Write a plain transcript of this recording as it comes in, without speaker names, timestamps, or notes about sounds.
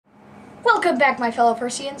Welcome back, my fellow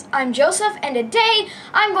Persians. I'm Joseph, and today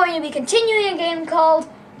I'm going to be continuing a game called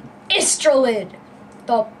Istrolid,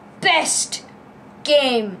 the best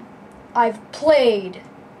game I've played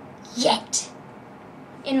yet,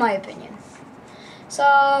 in my opinion.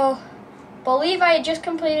 So, believe I had just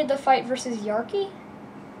completed the fight versus Yarki.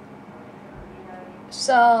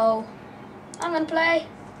 So, I'm gonna play.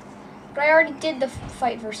 But I already did the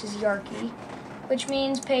fight versus Yarki, which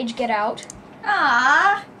means Paige, get out.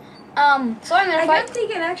 Ah. So I'm gonna fight. I don't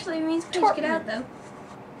think it actually means Paige, get out though.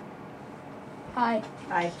 Hi.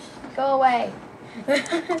 Hi. Go away.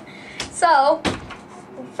 So,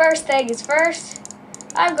 first thing is first,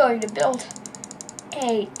 I'm going to build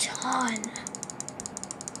a ton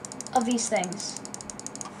of these things.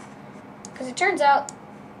 Because it turns out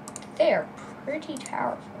they are pretty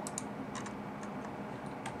powerful.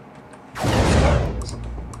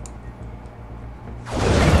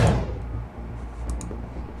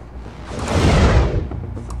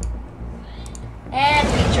 And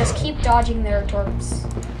we just keep dodging their torps.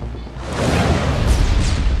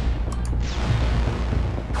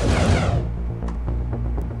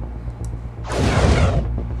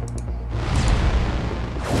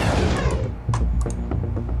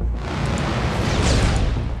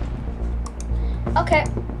 Okay,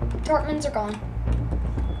 Tortmans are gone.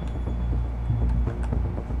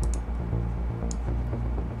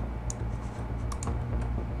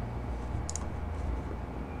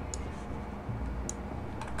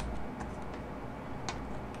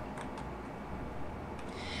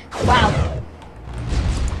 Wow.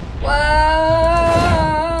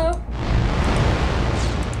 Whoa.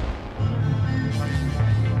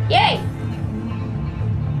 Yay.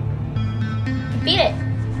 Beat it.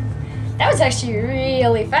 That was actually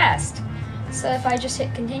really fast. So if I just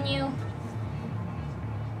hit continue,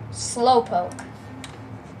 slowpoke.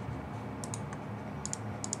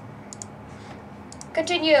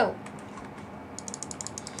 Continue.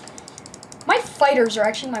 My fighters are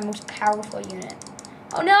actually my most powerful unit.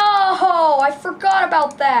 Oh no! I forgot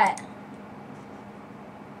about that.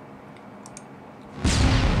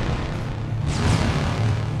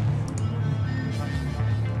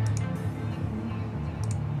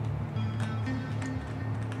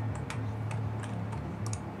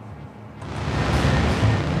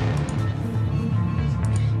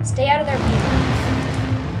 Stay out of their view.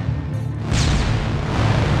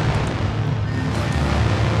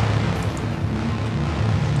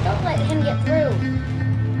 Don't let him get through.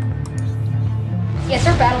 Yes,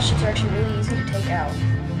 their battleships are actually really easy to take out.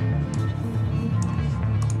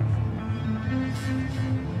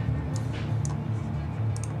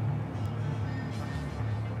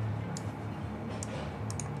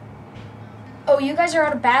 Oh, you guys are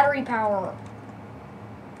out of battery power.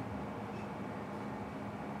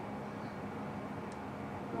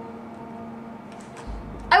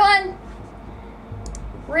 I won!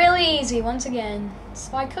 Really easy once again.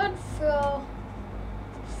 So I could go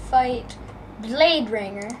fight Blade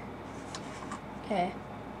Ringer. Okay.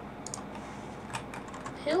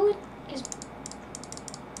 Who is...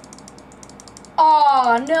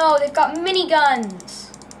 Oh no, they've got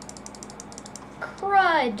miniguns.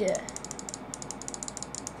 Crud.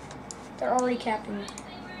 They're already capping me.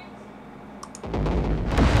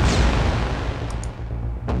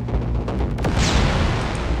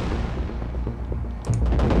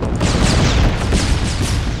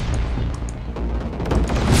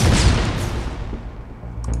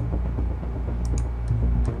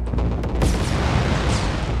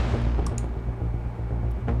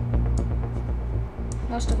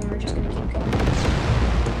 Most of them are just going to keep going.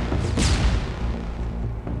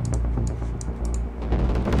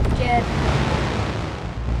 Jet.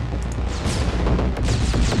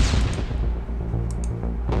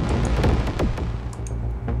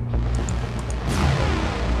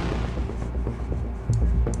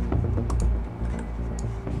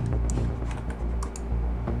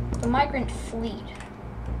 The migrant fleet.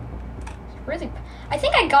 Really, I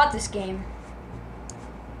think I got this game.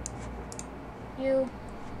 You.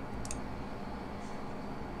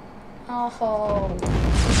 Oh.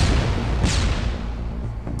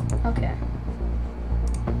 Okay.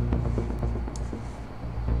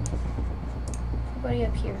 Everybody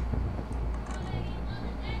up here.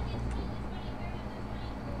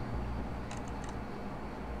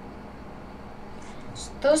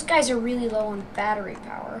 So those guys are really low on battery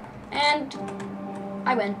power. And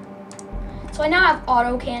I win. So I now have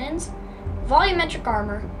auto cannons, volumetric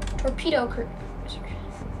armor, torpedo cruiser.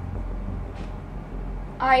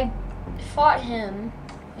 I fought him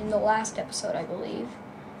in the last episode, I believe,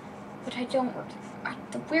 but I don't.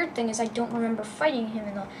 The weird thing is I don't remember fighting him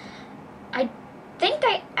in the. I think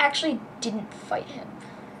I actually didn't fight him.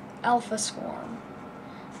 Alpha Swarm.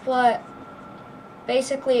 But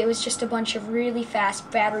basically it was just a bunch of really fast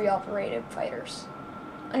battery-operated fighters.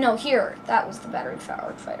 No, here, that was the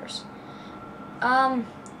battery-powered fighters.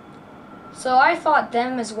 So I fought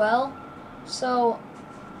them as well. So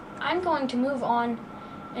I'm going to move on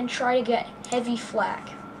and try to get heavy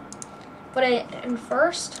flak. But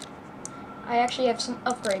first, I actually have some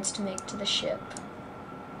upgrades to make to the ship.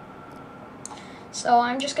 So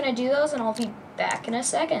I'm just going to do those and I'll be back in a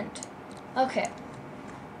second. Okay.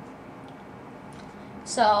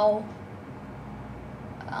 So,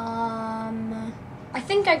 I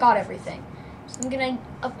think I got everything. So I'm going to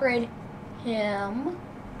upgrade him.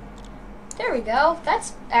 There we go.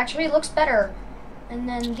 That's actually looks better. And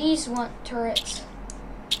then these turrets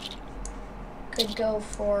could go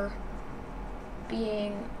for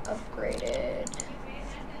being upgraded.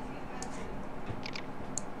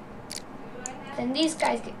 Then these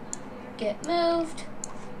guys get moved.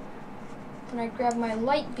 Then I grab my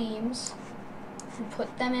light beams and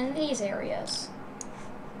put them in these areas.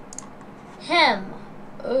 Him.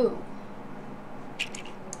 Ooh.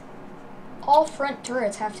 All front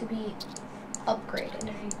turrets have to be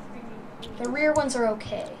upgraded. The rear ones are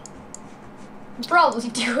okay. I'm probably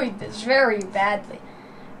doing this very badly,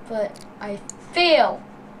 but I feel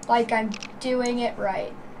like I'm doing it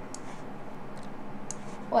right.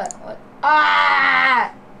 What?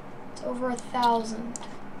 Ah! It's over 1,000.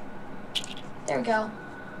 There we go.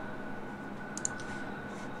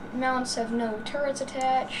 Mounts have no turrets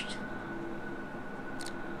attached.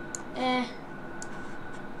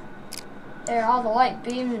 There, all the light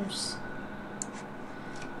beams.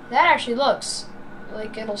 That actually looks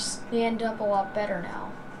like it'll stand up a lot better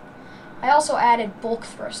now. I also added bulk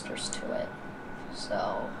thrusters to it,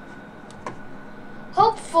 so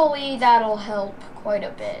hopefully that'll help quite a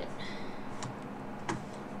bit.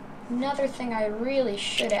 Another thing I really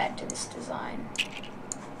should add to this design: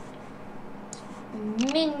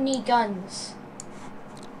 mini guns.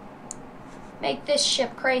 Make this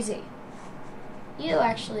ship crazy. You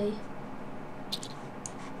actually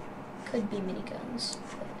could be miniguns.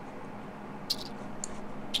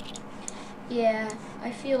 Yeah,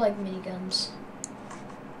 I feel like miniguns.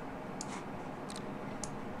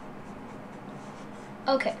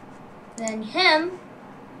 Okay, then him.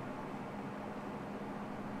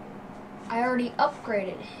 I already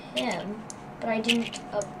upgraded him, but I didn't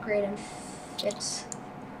upgrade and fix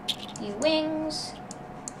the wings.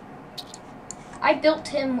 I built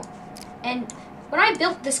him, and when I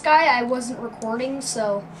built this guy, I wasn't recording,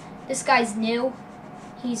 so this guy's new.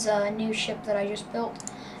 He's a new ship that I just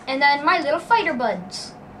built. And then my little fighter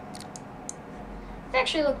buds. They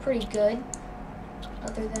actually look pretty good,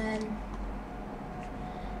 other than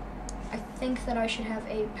I think that I should have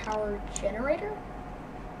a power generator.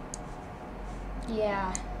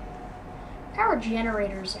 Yeah, power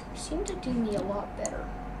generators seem to do me a lot better.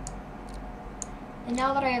 And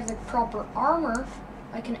now that I have the proper armor,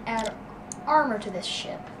 I can add armor to this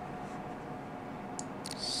ship.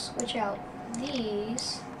 Switch out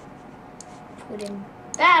these, put in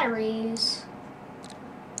batteries,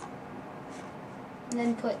 and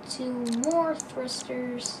then put 2 more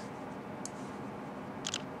thrusters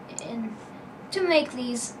in to make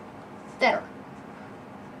these better.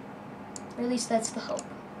 Or at least that's the hope.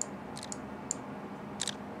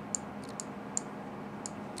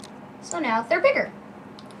 So now they're bigger.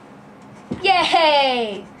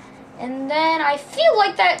 Yay! And then I feel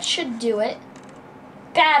like that should do it.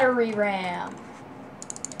 Battery ram.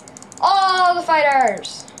 All the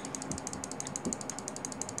fighters.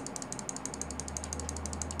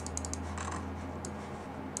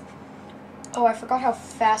 Oh, I forgot how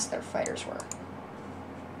fast their fighters were.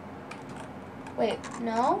 Wait,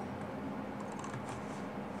 no?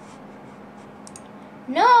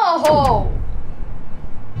 No!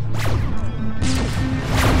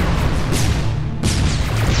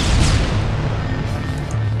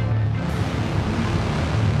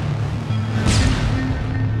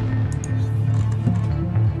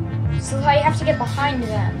 So I have to get behind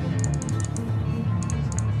them.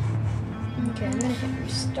 Okay, I'm gonna hit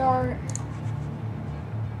restart.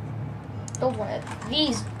 Build one of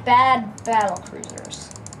these bad battle cruisers.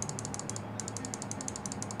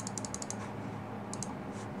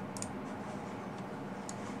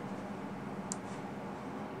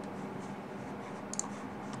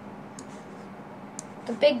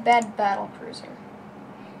 The big bad battle cruiser.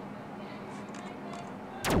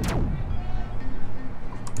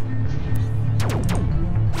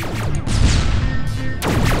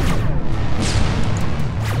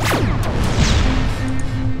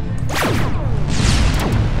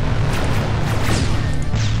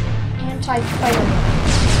 anti-fighter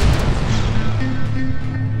weapons.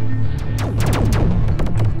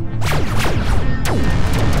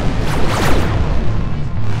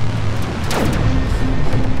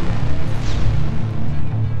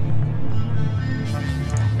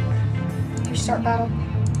 Restart battle.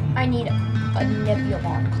 I need a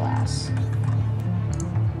Nebulon class.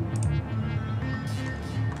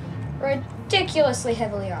 Ridiculously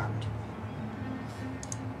heavily armed.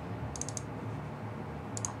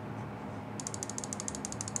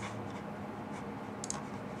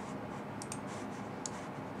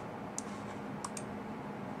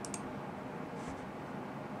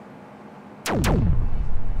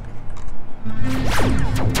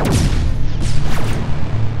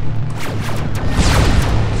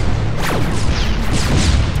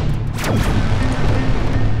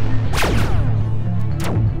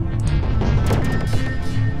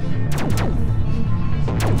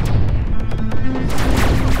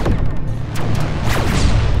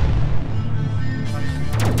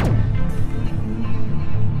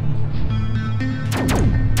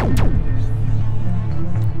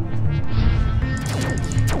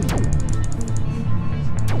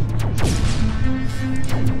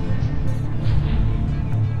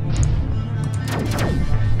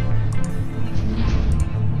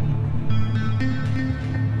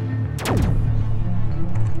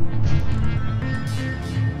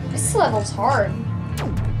 This level's hard.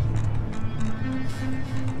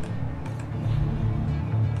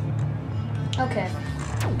 Okay.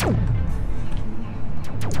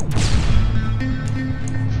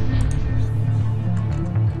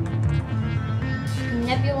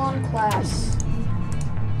 Nebulon class.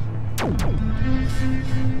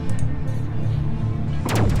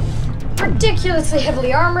 Ridiculously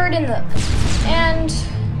heavily armored and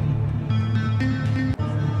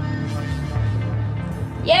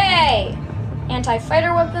yay!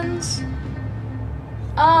 Anti-fighter weapons.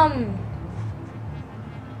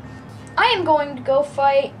 I am going to go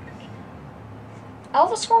fight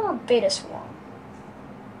Alpha Swarm or Beta Swarm.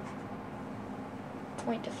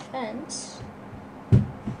 Point defense.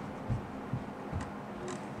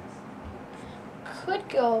 Could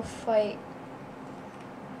go fight.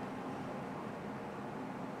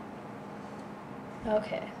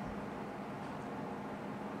 Okay.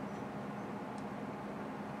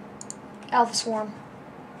 Alpha Swarm.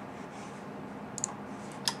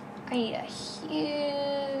 I need a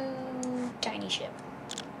huge, tiny ship.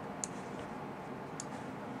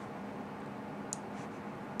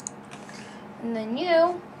 And then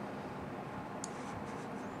you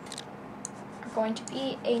are going to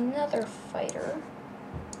be another fighter.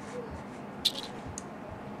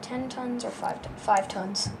 10 tons or 5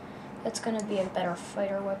 tons. That's going to be a better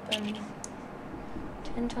fighter weapon.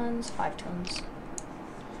 10 tons, 5 tons.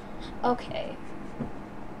 Okay.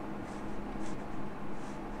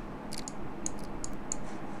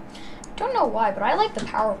 Don't know why, but I like the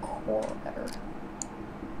power core better.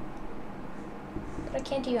 But I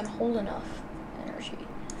can't even hold enough energy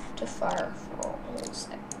to fire for all holes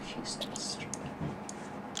that she says.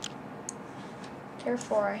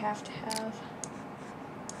 Therefore, I have to have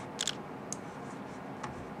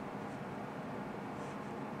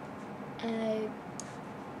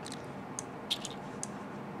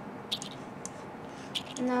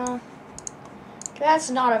no,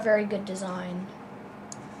 that's not a very good design.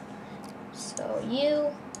 So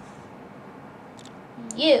you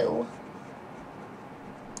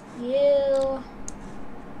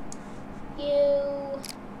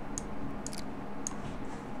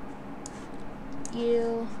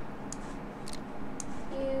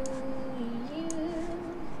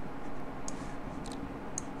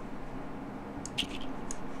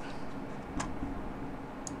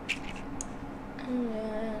and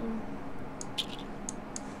then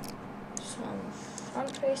some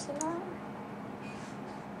front-facing armor.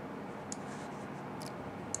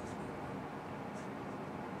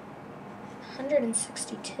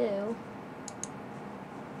 $162.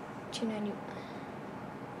 $290.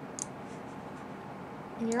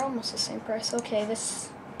 And you're almost the same price. Okay, this,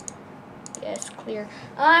 yeah, it's clear.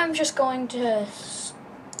 I'm just going to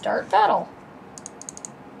start battle.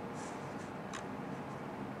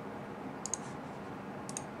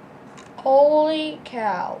 Holy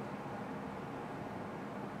cow.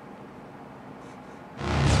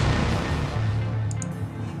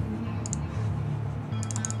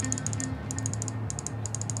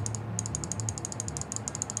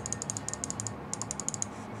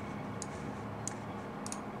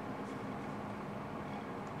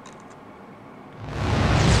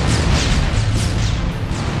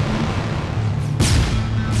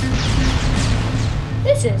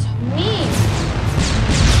 This is mean.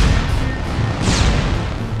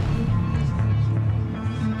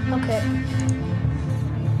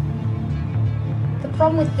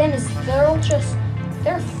 problem with them is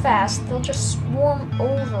they're fast. They'll just swarm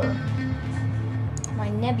over my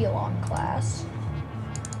Nebulon class.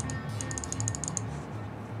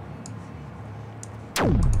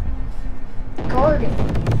 Guarding.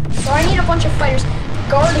 So I need a bunch of fighters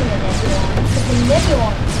guarding the Nebulon, because the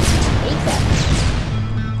Nebulon can take that.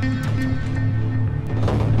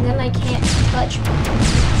 And then they can't touch me.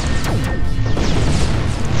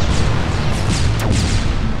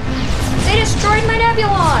 They destroyed my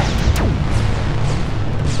Nebulon!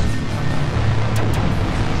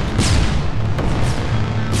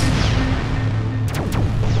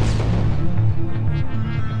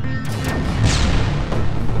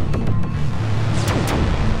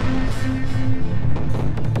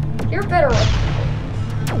 You're better at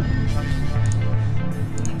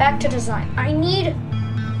back to design. I need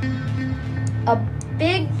a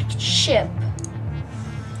big ship,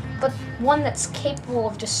 but one that's capable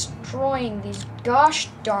of destroying these gosh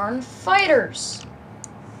darn fighters.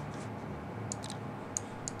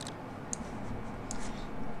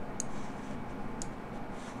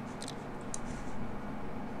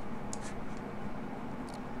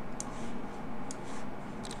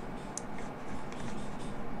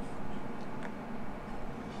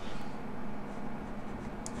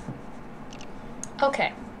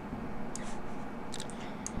 Okay.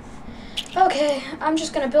 Okay, I'm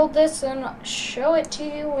just gonna build this and show it to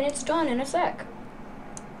you when it's done in a sec.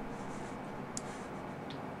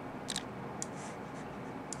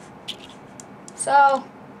 So,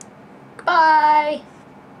 goodbye.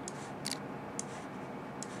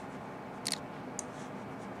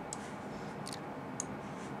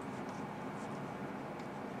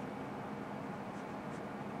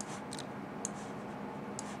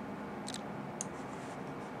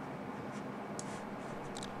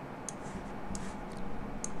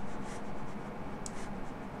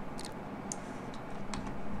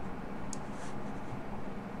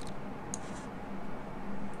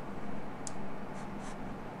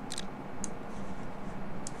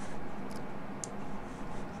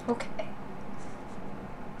 Okay.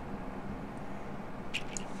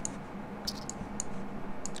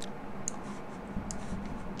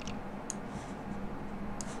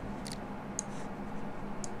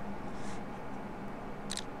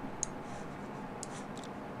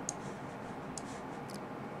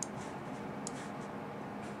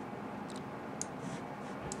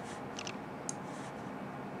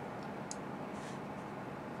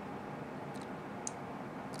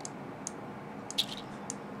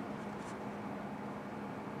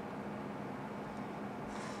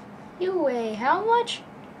 You weigh how much?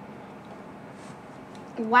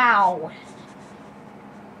 Wow.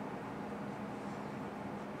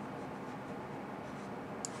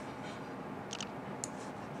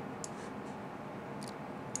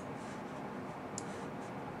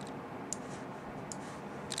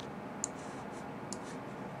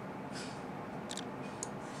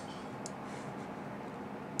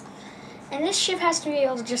 And this ship has to be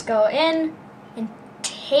able to just go in and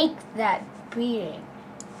take that beating.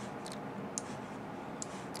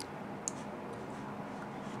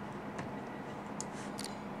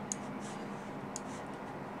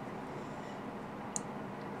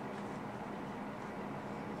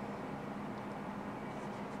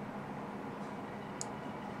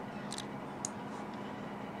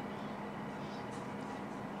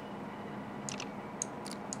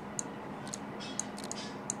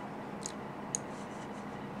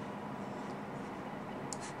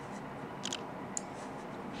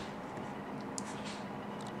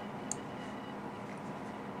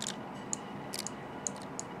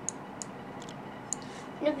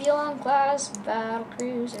 Nebulon class battle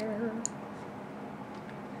cruiser.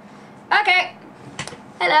 Okay.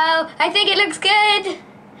 Hello. I think it looks good.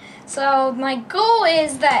 So my goal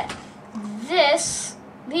is that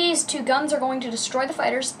these two guns are going to destroy the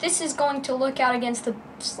fighters. This is going to look out against the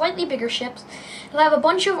slightly bigger ships. It'll have a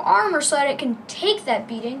bunch of armor so that it can take that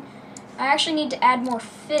beating. I actually need to add more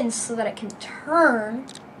fins so that it can turn.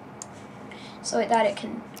 So that it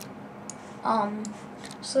can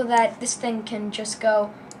so that this thing can just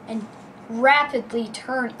go and rapidly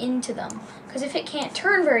turn into them. Because if it can't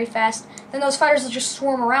turn very fast, then those fighters will just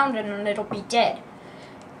swarm around it and it'll be dead.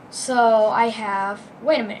 So I have,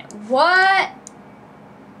 wait a minute, what?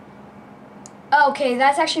 Okay,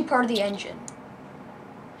 that's actually part of the engine.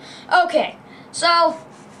 Okay, so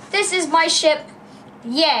this is my ship.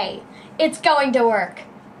 Yay, it's going to work.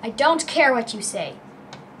 I don't care what you say.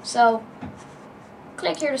 So,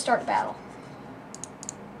 click here to start the battle.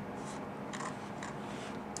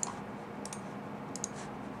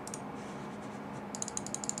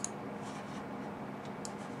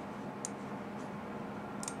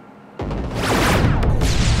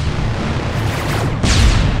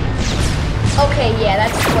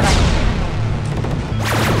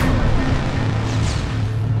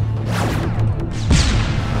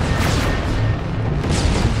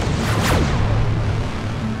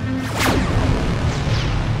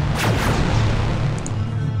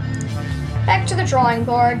 drawing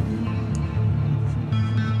board.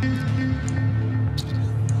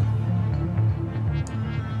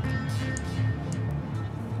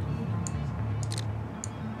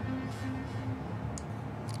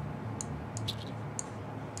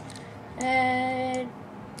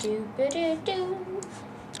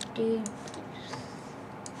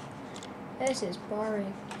 This is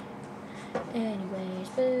boring. Anyways,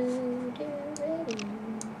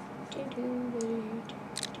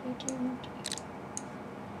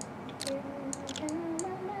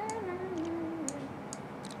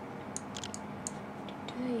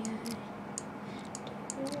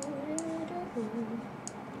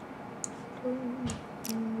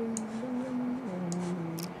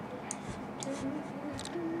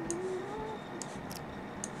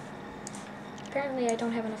 apparently I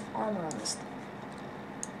don't have enough armor on this thing.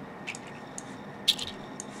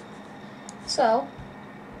 So,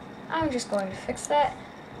 I'm just going to fix that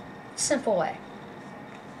simple way.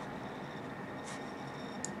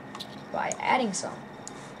 By adding some.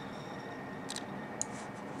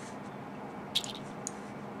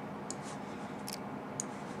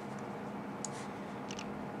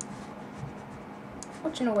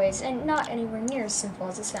 Which in a way is not anywhere near as simple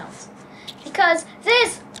as it sounds. Because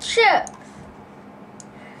this ship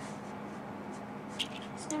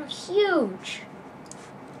is now huge.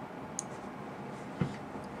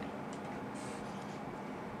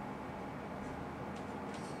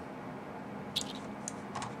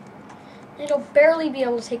 It'll barely be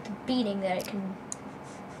able to take the beating that it can.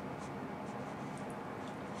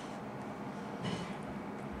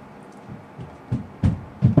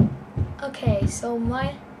 Okay, so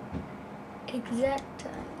my exact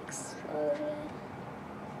time exploded.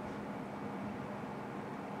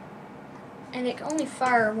 And it can only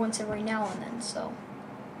fire once every now and then, so.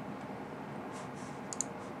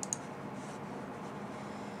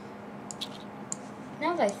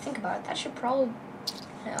 Now that I think about it, that should probably.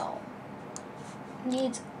 No.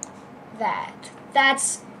 Needs that.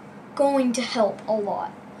 That's going to help a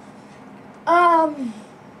lot. I'm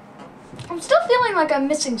still feeling like I'm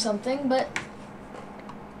missing something, but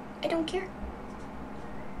I don't care.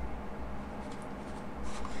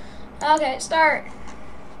 Okay, start.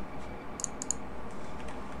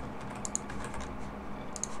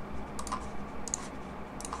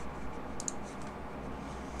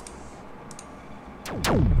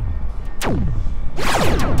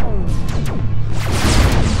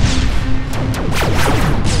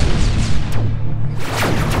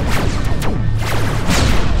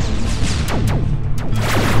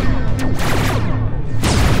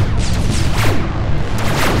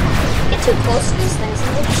 Too close to these things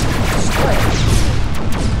and they'll just destroy it.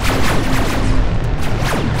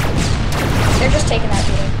 They're just taking that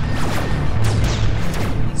beating.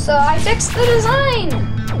 So I fixed the design!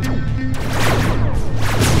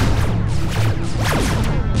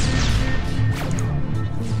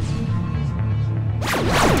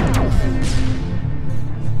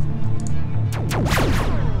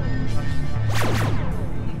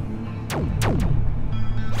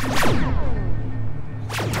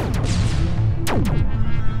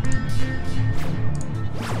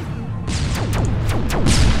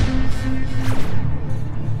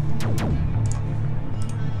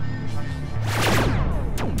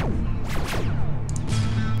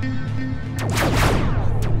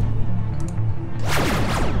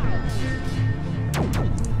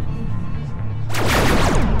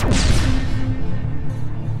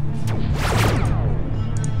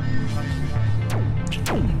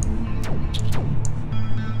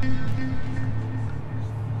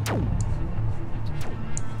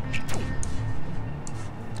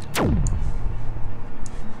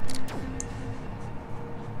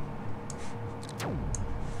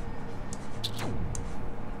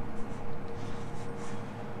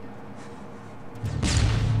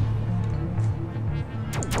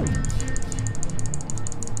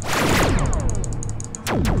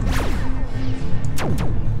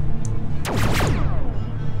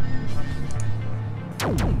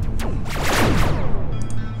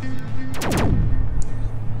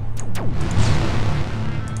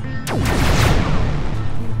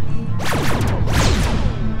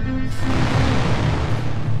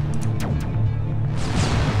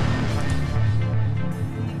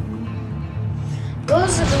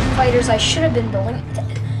 Those are the fighters I should have been building.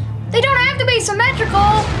 They don't have to be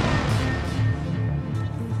symmetrical!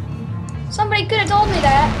 Somebody could have told me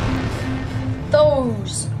that.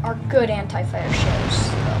 Those are good anti-fighter ships.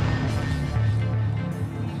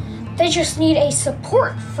 They just need a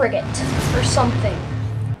support frigate or something.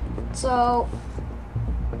 So,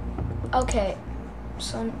 okay.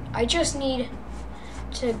 So I just need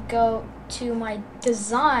to go to my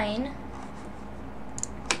design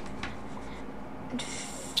and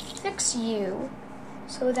fix you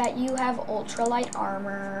so that you have ultralight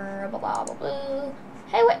armor, blah, blah, blah, blah.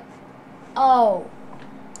 Hey, wait. Oh,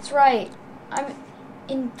 that's right. I'm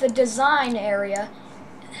in the design area.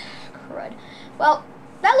 Crud. Well,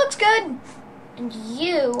 that looks good. And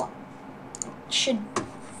you should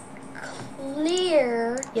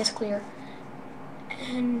clear. Yes, clear.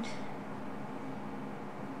 And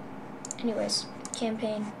anyways,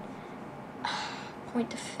 campaign. Point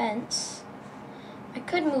defense. I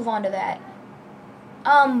could move on to that.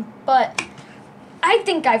 But I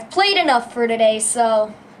think I've played enough for today,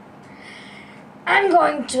 so I'm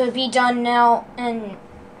going to be done now. And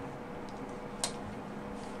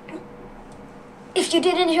if you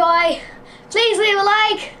did enjoy, please leave a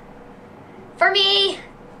like for me.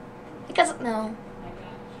 Because, no.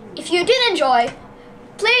 If you did enjoy,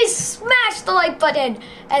 please smash the like button.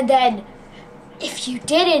 And then, if you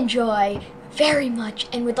did enjoy very much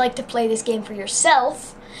and would like to play this game for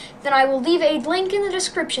yourself, then I will leave a link in the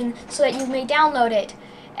description so that you may download it.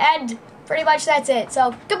 And pretty much that's it.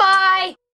 So, goodbye!